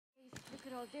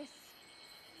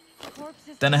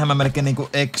Tännehän mä melkein niinku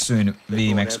eksyin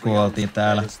viimeksi, kun oltiin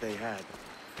täällä.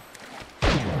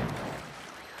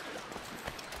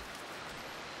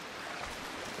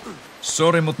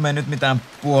 Sori, mut me ei nyt mitään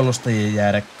puolustajia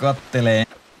jäädä kattelee.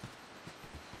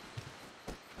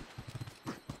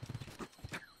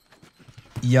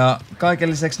 Ja kaiken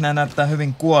lisäksi nää näyttää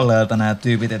hyvin kuolleelta nää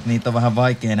tyypit, et niitä on vähän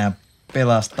vaikea enää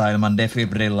pelastaa ilman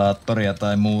defibrillaattoria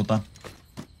tai muuta.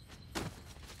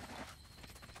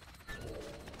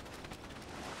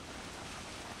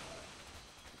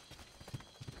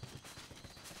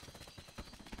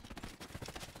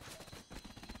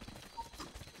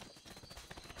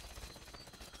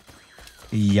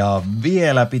 Ja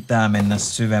vielä pitää mennä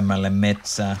syvemmälle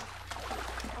metsään.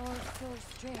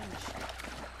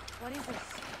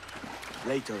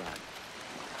 Later on.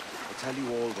 I'll tell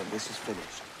you all when this is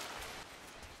finished.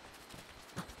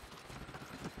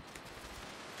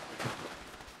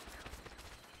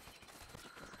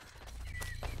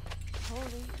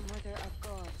 Holy Mother of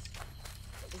Gods.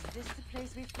 Is this the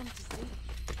place we've come to see?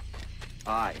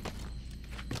 Aye.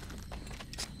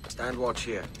 Stand watch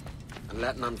here, and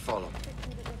let none follow.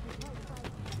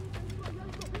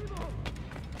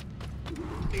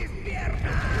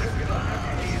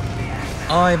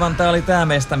 Aivan, tää oli tää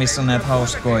mesta, missä on näitä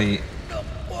hauskoi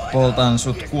poltan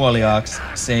sut kuoliaaks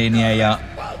seiniä ja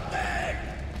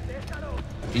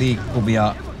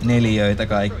liikkuvia neliöitä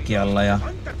kaikkialla ja...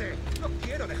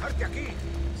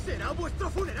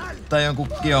 Tai jonkun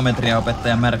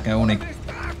geometriaopettajan märkä uni.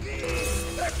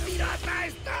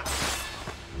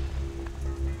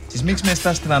 Siis miksi meistä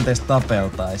tässä tilanteessa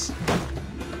tapeltais?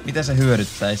 Mitä se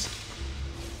hyödyttäis?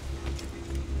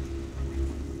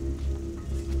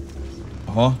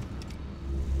 Oho.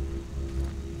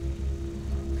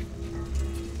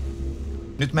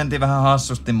 Nyt mentiin vähän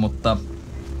hassusti, mutta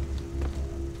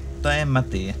en mä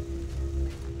tiedä.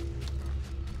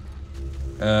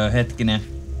 Hetkinen.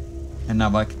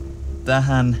 Mennään vaikka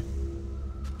tähän.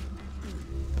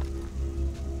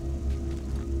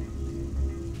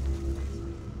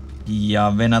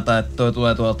 Ja venata, että toi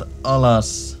tulee tuolta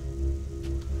alas.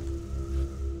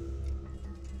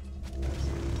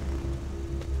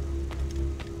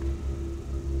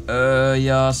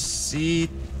 Ja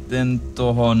sitten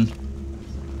tohon.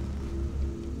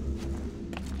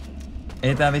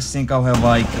 Ei tää vissiin kauhean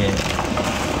vaikee.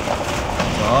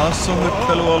 Taas on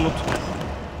hyppely ollut.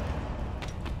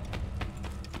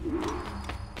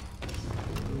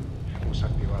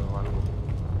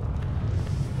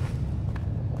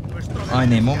 Ai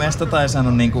niin, mun mielestä tota ei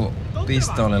saanut niinku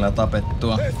pistoolilla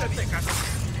tapettua.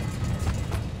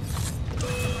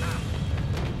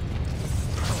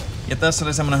 Ja tässä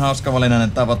oli semmonen hauska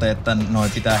valinnainen tavoite, että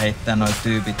pitää heittää noi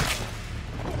tyypit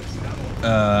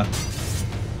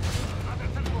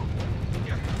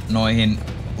noihin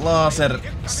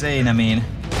laserseinämiin.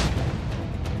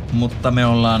 Mutta me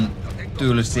ollaan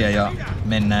tylsiä ja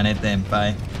mennään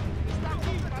eteenpäin.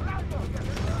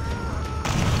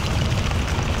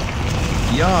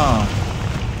 Jaa,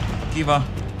 kiva.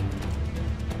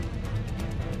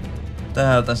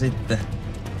 Täältä sitten.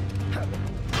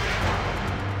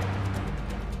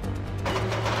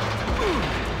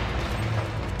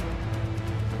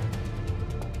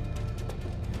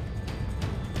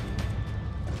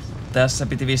 Tässä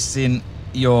piti vissiin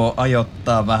jo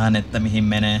ajoittaa vähän, että mihin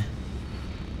menee.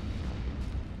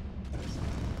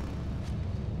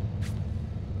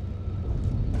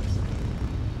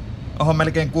 Oho,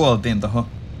 melkein kuoltiin tohon.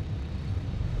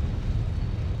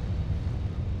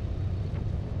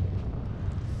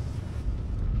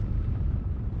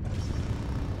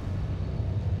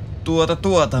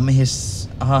 Mihis...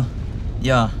 Aha,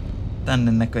 jaa,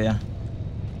 tänne näköjään.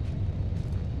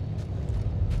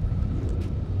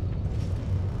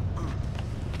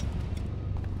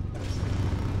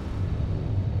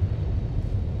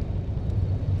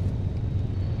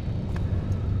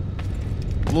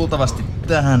 Luultavasti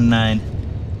tähän näin.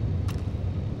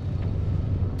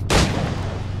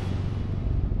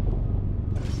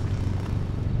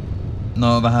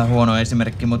 No, vähän huono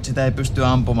esimerkki, mutta sitä ei pysty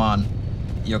ampumaan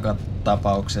joka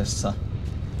tapauksessa.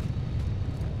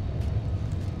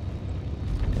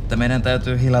 Että meidän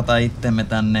täytyy hilata itsemme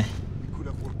tänne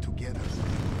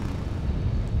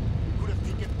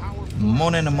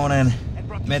monen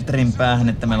metrin päähän,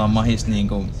 että meillä on mahis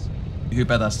niinku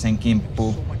hypätä sen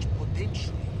kimppuun.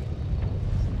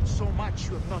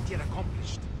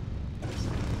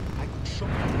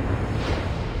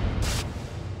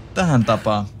 Tähän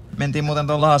tapaan. Mentiin muuten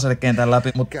tuon laserkentän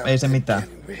läpi, mutta ei se mitään.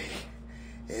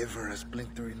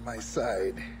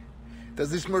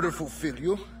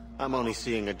 I'm only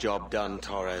seeing a job done,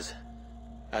 Torres.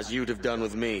 As you'd have done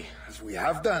with me. As we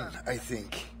have done, I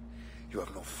think. You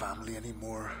have no family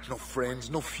anymore, no friends,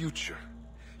 no future.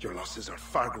 Your losses are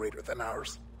far greater than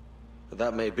ours.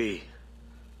 That may be.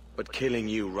 But killing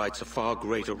you rights a far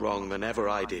greater wrong than ever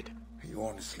I did. You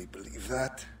honestly believe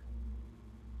that?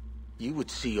 You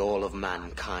would see all of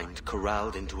mankind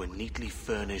corralled into a neatly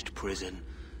furnished prison,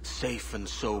 safe and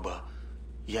sober,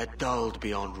 yet dulled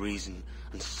beyond reason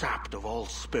and sapped of all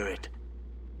spirit.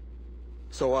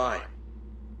 So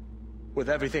with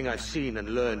everything I've seen and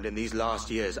learned in these last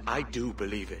years, I do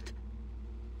believe it.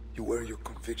 You wear your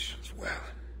convictions well.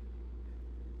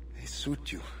 They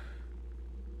suit you.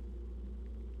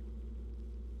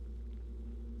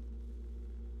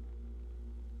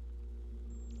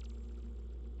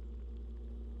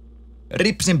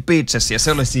 Ripsin Pizzas, ja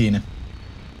se oli siinä.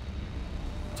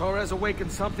 Torres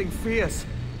awakened something fierce.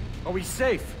 Are we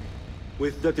safe?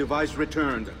 With the device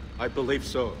returned, I believe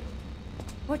so.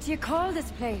 What do you call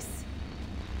this place?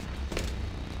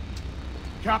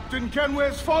 Captain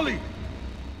Kenway's Folly!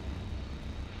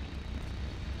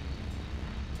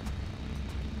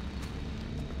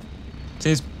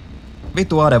 Siis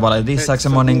vitu Adevale, dissaaks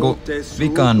semmonen niinku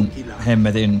vikan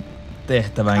hemmetin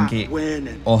tehtävänkin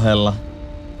ohella.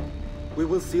 We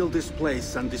will seal this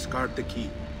place and discard the key.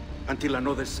 Until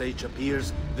another sage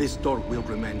appears, this door will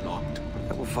remain locked.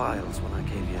 There were vials when I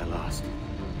came here last.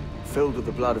 Filled with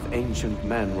the blood of ancient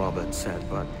men, Robert said,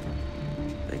 but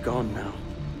they're gone now.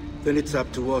 Then it's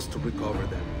up to us to recover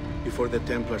them, before the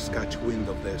Templars catch wind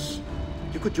of this.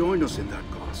 You could join us in that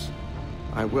cause.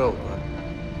 I will, but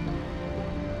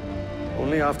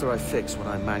only after I fix what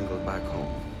I mangled back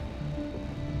home.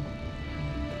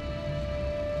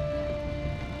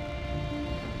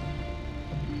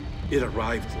 It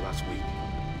arrived last week.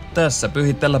 Tässä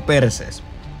pyhitellä persees.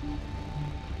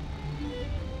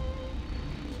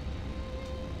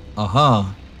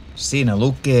 Ahaa, siinä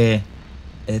lukee,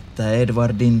 että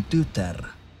Edwardin tytär.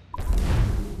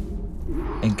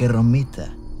 En kerro mitä.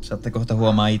 Saatte kohta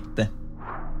huomaa itse.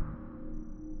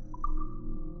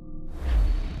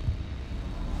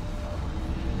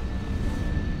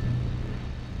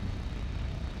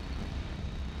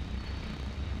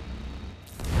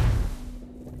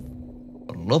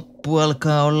 Loppu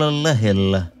alkaa olla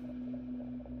lähellä.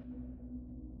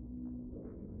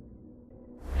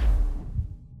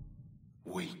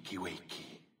 Wakey.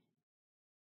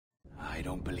 I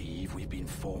don't believe we've been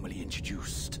formally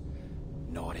introduced.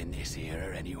 Not in this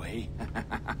era anyway.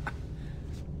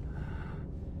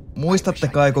 Muistatte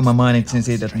kai, kun mä mainitsin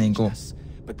siitä, että niinku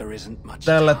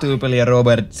tällä tyypillä ja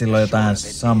Robertsilla on jotain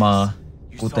samaa,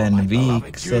 kuten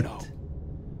viikset.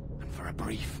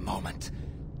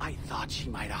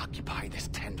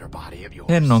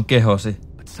 Hennon kehosi.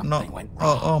 No,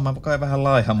 oon mä kai vähän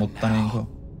laiha, mutta niinku.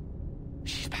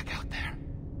 She's back out there,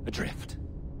 adrift.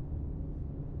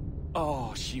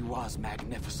 Oh, she was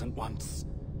magnificent once.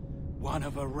 One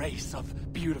of a race of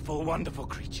beautiful, wonderful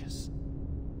creatures.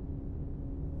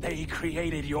 They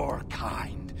created your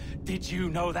kind. Did you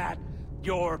know that?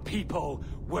 Your people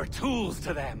were tools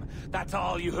to them. That's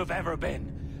all you have ever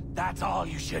been. That's all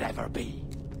you should ever be.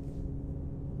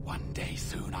 One day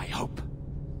soon, I hope.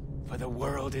 For the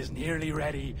world is nearly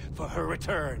ready for her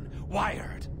return.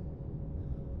 Wired.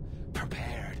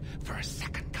 Prepared for a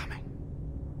second coming.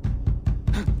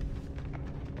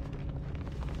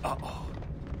 Uh-oh.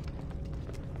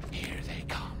 Here they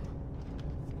come.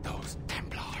 Those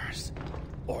Templars.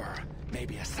 Or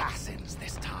maybe assassins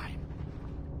this time.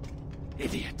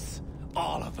 Idiots.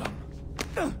 All of them.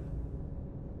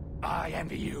 I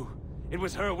envy you. It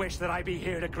was her wish that I be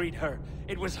here to greet her.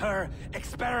 It was her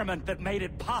experiment that made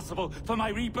it possible for my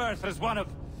rebirth as one of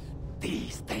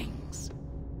these things.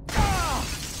 Ah!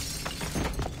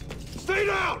 Stay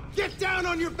down! Get down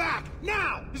on your back!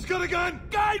 Now! He's got a gun!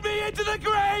 Guide me into the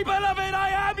grave, beloved!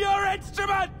 I am your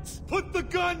instrument! Put the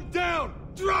gun down!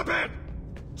 Drop it!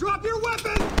 Drop your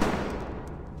weapon!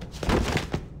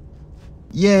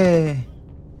 Yeah.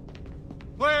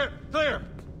 Clear!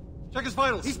 Check his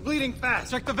vitals. He's bleeding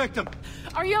fast. Check the victim.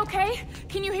 Are you okay?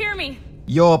 Can you hear me?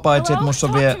 Joo, paitsi että musta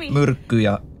on vielä myrkky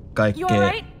ja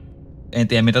kaikkea. En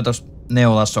tiedä mitä tossa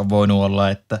neulassa on voinut olla,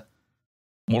 että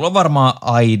mulla on varmaan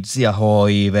AIDS ja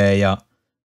HIV ja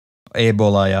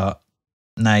Ebola ja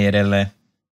näin edelleen.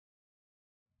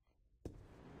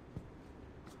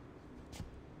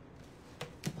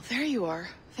 Well, there you are.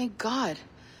 Thank God.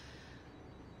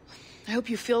 I hope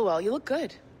you feel well. You look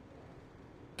good.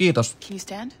 Kiitos. Can you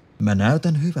stand? Mä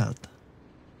näytän hyvältä.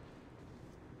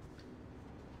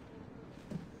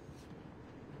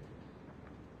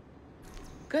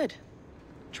 Good.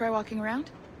 Try walking around? .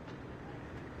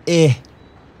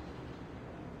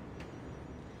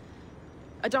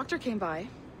 A doctor came by,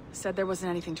 said there wasn't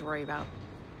anything to worry about.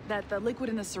 That the liquid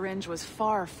in the syringe was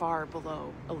far, far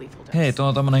below a lethal dose. Hei, tuo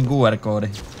on tommonen QR-koodi.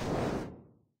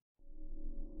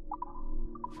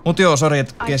 Mut joo, sori,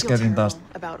 että keskeytin taas.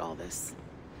 About all this.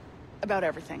 About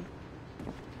everything.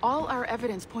 All our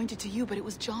evidence pointed to you, but it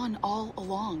was John all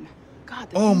along. God,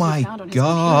 the oh my found on his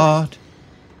god. computer.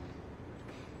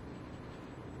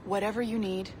 Whatever you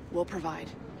need, we'll provide.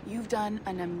 You've done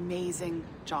an amazing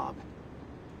job.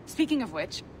 Speaking of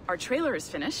which, our trailer is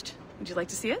finished. Would you like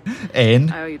to see it? En.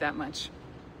 I owe you that much.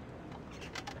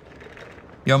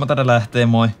 Joo, mä taidan lähtee,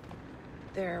 moi.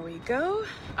 There we go.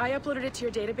 I uploaded it to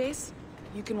your database.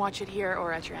 You can watch it here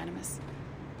or at your Animus.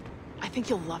 I think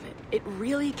you'll love it. It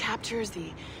really captures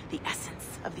the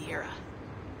essence of the era.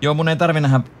 Joo, mun ei tarvi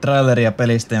nähdä traileria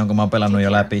pelistä, jonka mä oon pelannut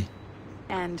jo läpi.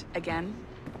 And again,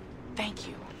 thank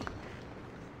you.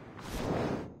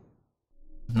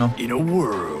 No. In a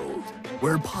world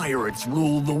where pirates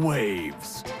rule the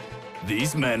waves,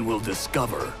 these men will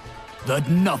discover that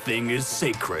nothing is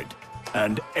sacred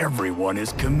and everyone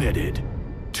is committed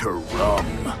to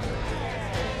rum,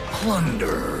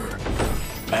 plunder,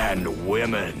 and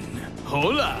women.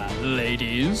 Hola,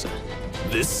 ladies.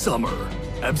 This summer,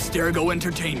 Abstergo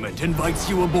Entertainment invites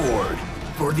you aboard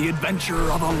for the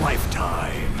adventure of a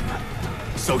lifetime.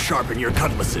 So sharpen your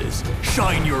cutlasses,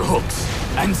 shine your hooks,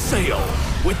 and sail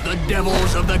with the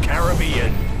devils of the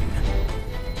Caribbean.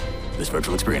 This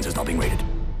virtual experience is not being rated.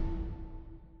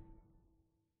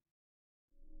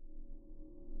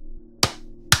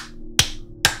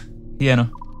 Hieno.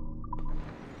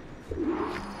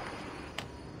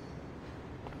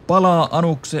 Palaa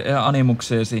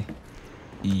animukseesi.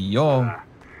 Joo.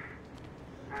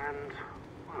 And,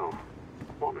 well,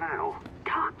 what now?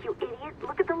 Talk, you idiot.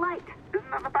 Look at the light.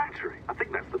 Isn't that the battery? I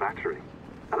think that's the battery.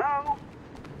 Hello?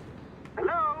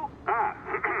 Hello?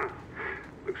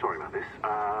 Look, sorry about this.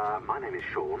 My name is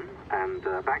Sean, and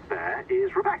back there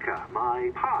is Rebecca,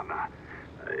 my partner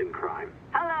in crime.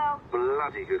 Hello.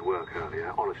 Bloody good work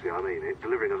earlier. Honestly, I mean it.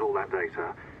 Delivering us all that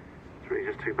data. It's really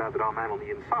just too bad that our man on the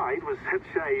inside was such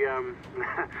a,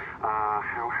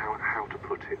 how to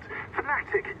put it?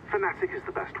 Fanatic. Fanatic is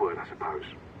the best word, I suppose.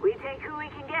 We take who we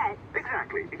can get.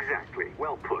 Exactly.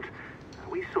 Well put.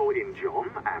 We saw in John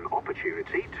an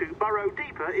opportunity to burrow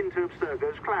deeper into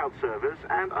Abstergo's cloud servers,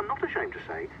 and I'm not ashamed to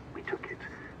say we took it.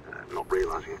 Not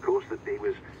realising, of course, that he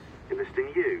was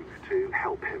enlisting you to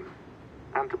help him.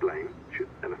 And to blame, should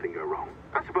anything go wrong.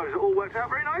 I suppose it all worked out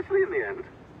very nicely in the end.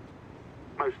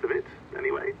 Most of it,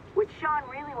 anyway. What Sean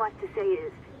really wants to say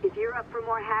is, if you're up for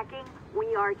more hacking,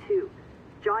 we are too.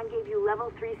 John gave you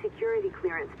level 3 security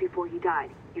clearance before he died.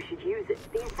 You should use it.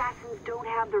 The assassins don't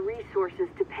have the resources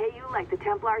to pay you like the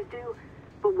Templars do,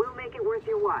 but we'll make it worth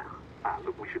your while.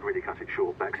 Look, we should really cut it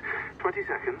short, Bex. 20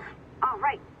 seconds. All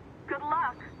right. Good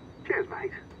luck. Cheers,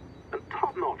 mate. And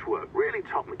top-notch work. Really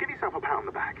top. Give yourself a pat on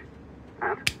the back.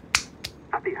 And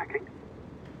happy hacking.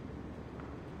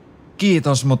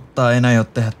 Kiitos, mutta en aio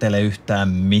tehdä teille yhtään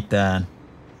mitään.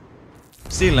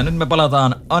 Sillä nyt me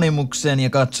palataan animukseen ja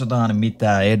katsotaan,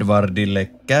 mitä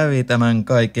Edwardille kävi tämän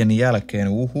kaiken jälkeen.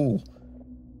 Uhuu.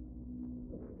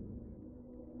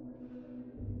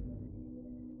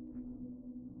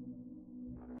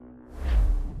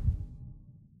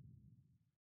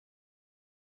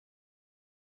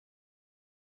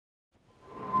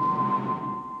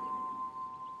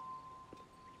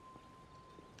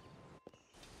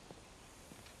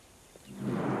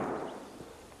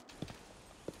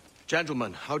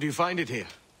 Gentlemen, how do you find it here?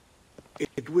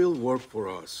 It will work for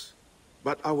us.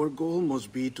 But our goal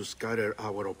must be to scatter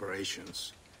our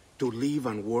operations. To live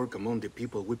and work among the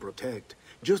people we protect,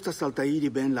 just as Altair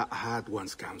Ben had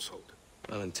once counseled.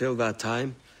 Well, until that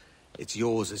time, it's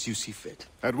yours as you see fit.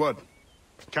 Edward,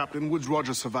 Captain Woods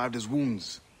Rogers survived his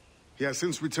wounds. He has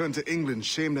since returned to England,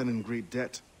 shamed and in great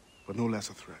debt, but no less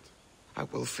a threat. I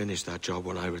will finish that job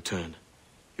when I return.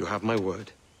 You have my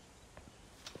word.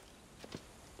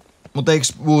 Mutta eikö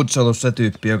Woods ollut se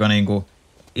tyyppi, joka niinku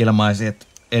ilmaisi, että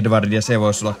Edward ja se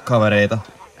vois olla kavereita?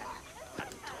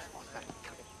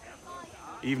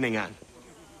 Evening, Anne.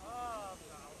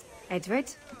 Edward?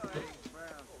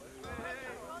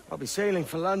 I'll be sailing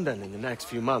for London in the next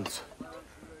few months.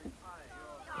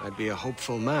 I'd be a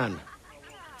hopeful man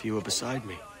if you were beside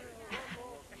me.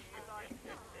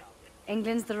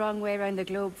 England's the wrong way around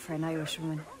the globe for an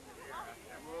Irishwoman.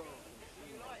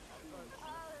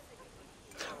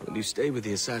 Will you stay with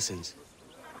the assassins?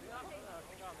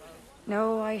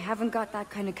 No, I haven't got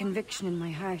that kind of conviction in my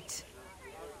heart.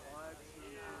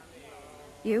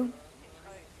 You?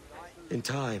 In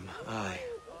time, aye.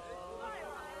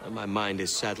 When my mind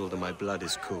is settled and my blood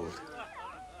is cooled.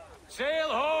 Sail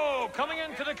ho! Coming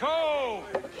into the cove!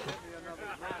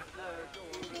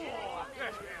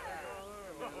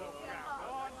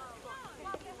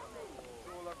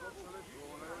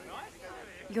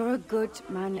 You're a good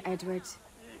man, Edward.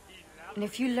 And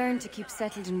if you learn to keep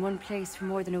settled in one place for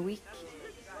more than a week,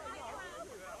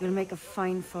 you'll make a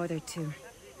fine father too.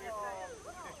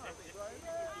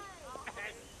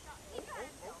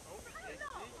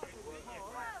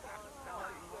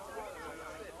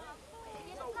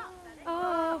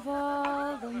 Of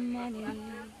all the money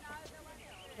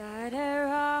that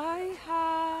I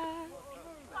had,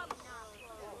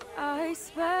 I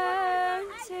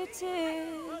spent it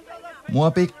in.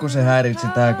 Mua pikkusen häiritsi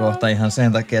tää kohta ihan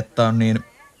sen takia, että on niin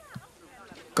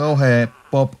kauhea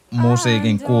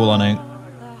pop-musiikin kuulonen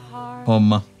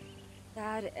homma.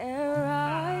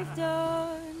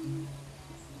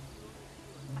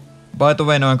 By the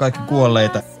way, ne on kaikki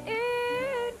kuolleita.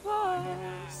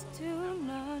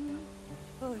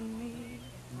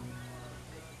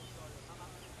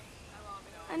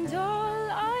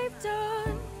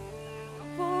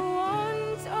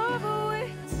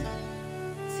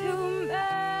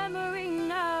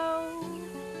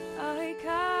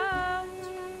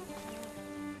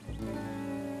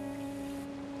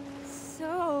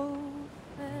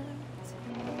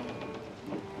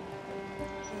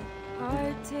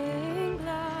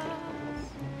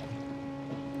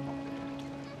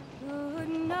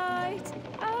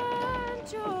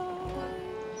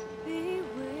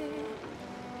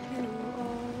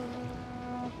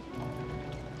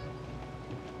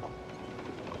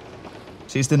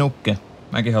 Siisti nukke.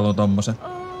 Mäkin haluan tommosen.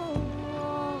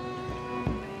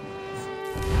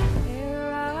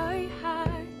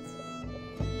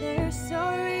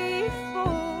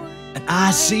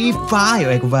 I see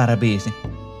fire! Eiku väärä biisi.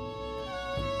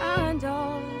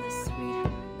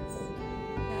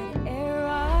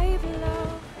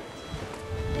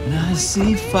 I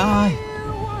see fire.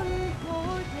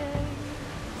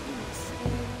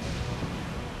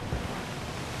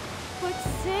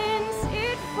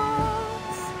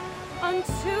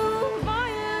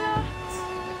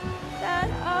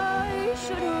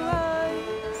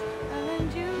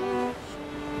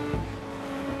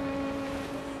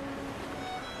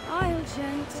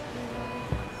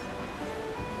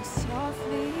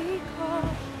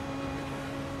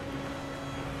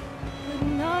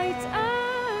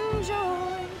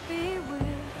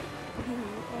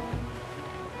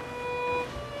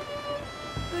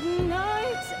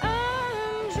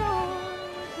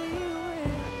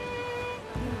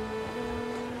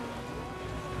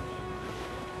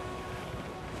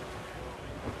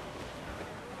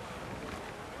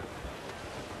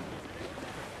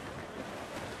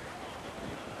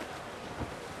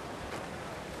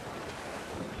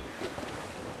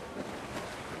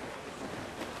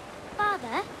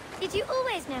 Did you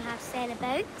always know how to sail a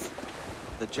boat?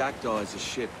 The Jackdaw is a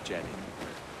ship, Jenny,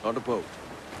 not a boat.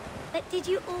 But did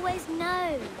you always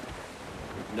know?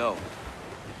 No.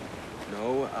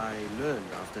 No, I learned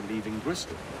after leaving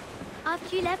Bristol.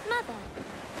 After you left Mother?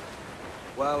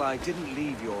 Well, I didn't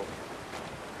leave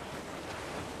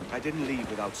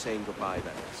without saying goodbye,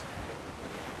 that is.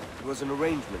 It was an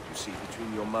arrangement, you see,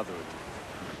 between your mother and me.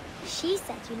 She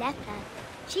said you left her.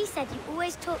 She said you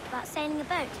always talked about sailing a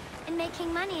boat and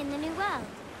making money in the New World.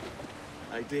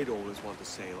 I did always want to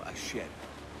sail a ship.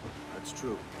 That's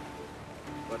true.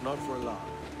 But not for a lark.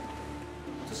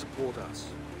 To support us.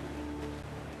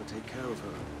 To take care of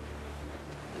her.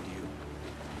 And you.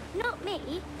 Not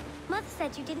me. Mother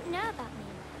said you didn't know about me.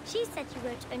 She said you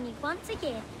wrote only once a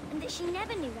year and that she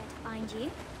never knew where to find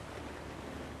you.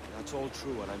 That's all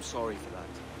true, and I'm sorry for that.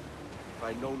 If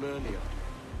I'd known earlier,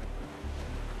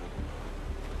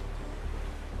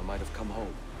 I might have come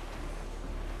home.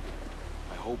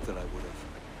 I hope that I would have.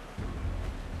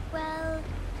 Well,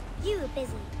 you were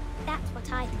busy. That's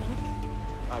what I think.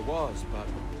 I was, but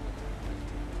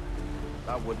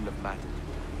that wouldn't have mattered.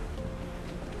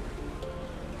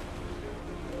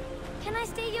 Can I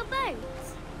steal your boat?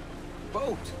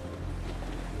 Boat?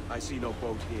 I see no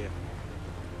boat here.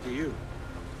 Do you?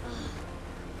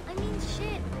 I mean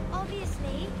ship,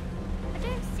 obviously. I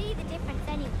don't see the difference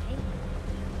anyway.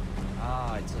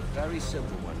 Ah, it's a very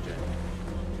simple one, Jenny.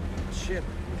 A ship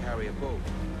can carry a boat,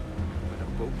 but a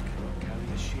boat cannot carry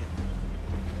a ship.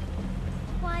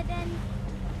 Why then,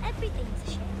 everything's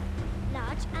a ship.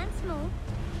 Large and small.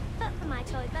 But for my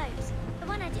toy boat, the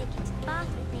one I take into the bath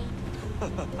with me.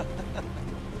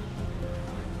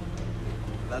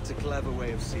 That's a clever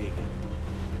way of seeing it.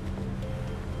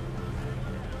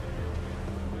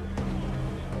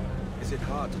 Is it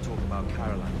hard to talk about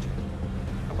Caroline, Jenny?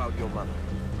 About your mother?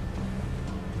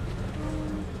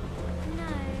 No.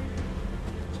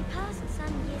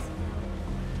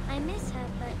 miss her,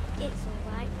 but it's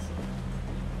all right.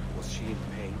 Was she in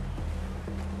pain?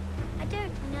 I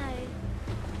don't know.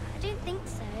 I don't think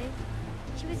so.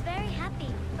 She was very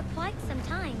happy for quite some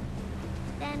time.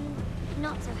 Then,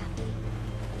 not so happy.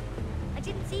 I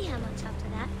didn't see her much after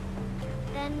that.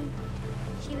 Then,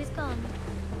 she was gone.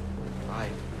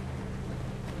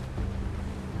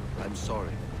 I'm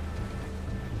sorry.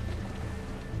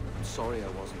 I'm sorry I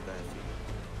wasn't there for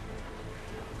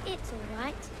you. It's all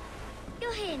right.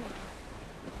 You're here now.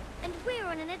 And we're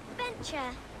on an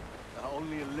adventure.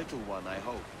 Only a little one, I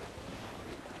hope.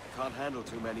 Can't handle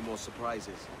too many more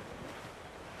surprises.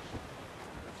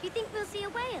 Do you think we'll see a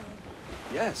whale?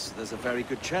 Yes, there's a very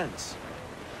good chance.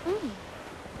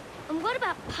 And what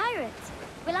about pirates?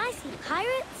 Will I see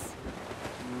pirates?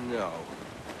 No.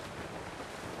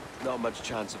 Not much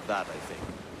chance of that, I think.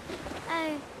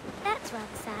 Oh, that's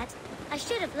rather sad. I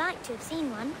should have liked to have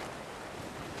seen one.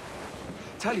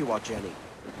 Tell you what, Jenny.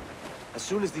 As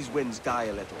soon as these winds die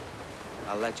a little,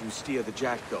 I'll let you steer the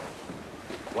Jackdaw.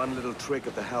 One little trick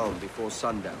of the helm before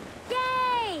sundown.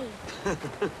 Yay!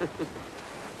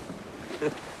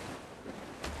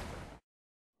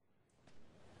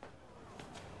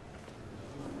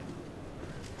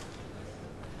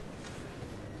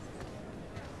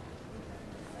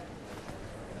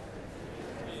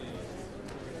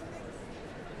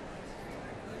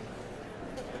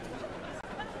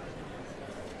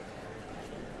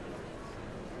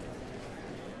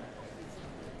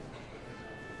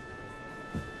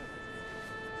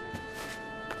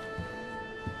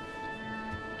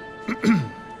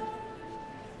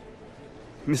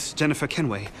 Miss Jennifer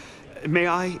Kenway, may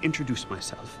I introduce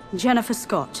myself? Jennifer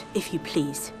Scott, if you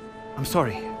please. I'm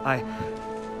sorry,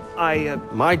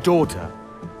 My daughter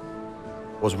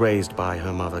was raised by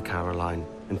her mother, Caroline,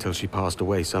 until she passed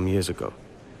away some years ago.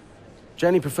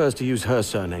 Jenny prefers to use her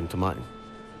surname to mine.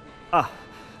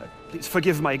 Please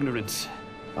forgive my ignorance.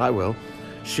 I will.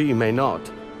 She may not.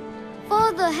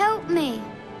 Father, help me.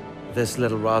 This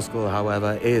little rascal,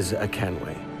 however, is a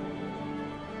Kenway.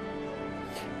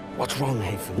 What's wrong,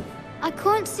 Hafen? I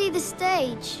can't see the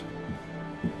stage.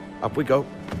 Up we go.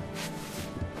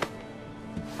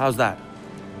 How's that?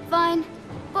 Fine.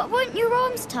 But won't your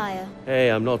arms tire? Hey,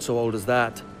 I'm not so old as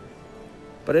that.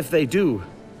 But if they do,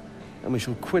 then we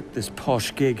shall quit this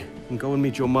posh gig and go and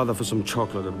meet your mother for some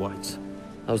chocolate at White's.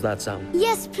 How's that sound?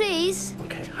 Yes, please.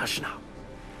 Okay, hush now.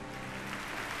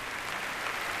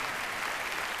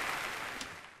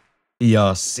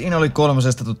 Ja siinä oli 3.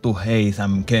 tuttu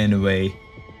Hatham Kenway.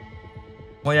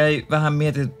 Mua jäi vähän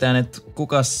mietityttään, että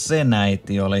kuka se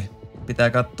äiti oli. Pitää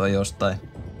katsoa jostain.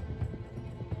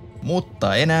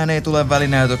 Mutta enää ei tule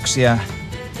välinäytöksiä,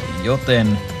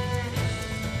 joten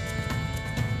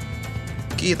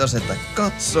kiitos, että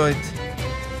katsoit.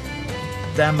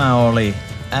 Tämä oli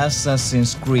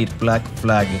Assassin's Creed Black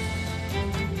Flag.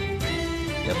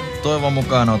 Ja toivon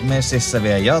mukaan oot messissä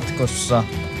vielä jatkossa,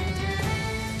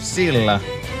 sillä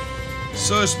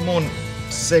se olisi mun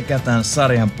sekä tämän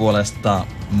sarjan puolesta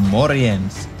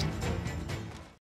morjens.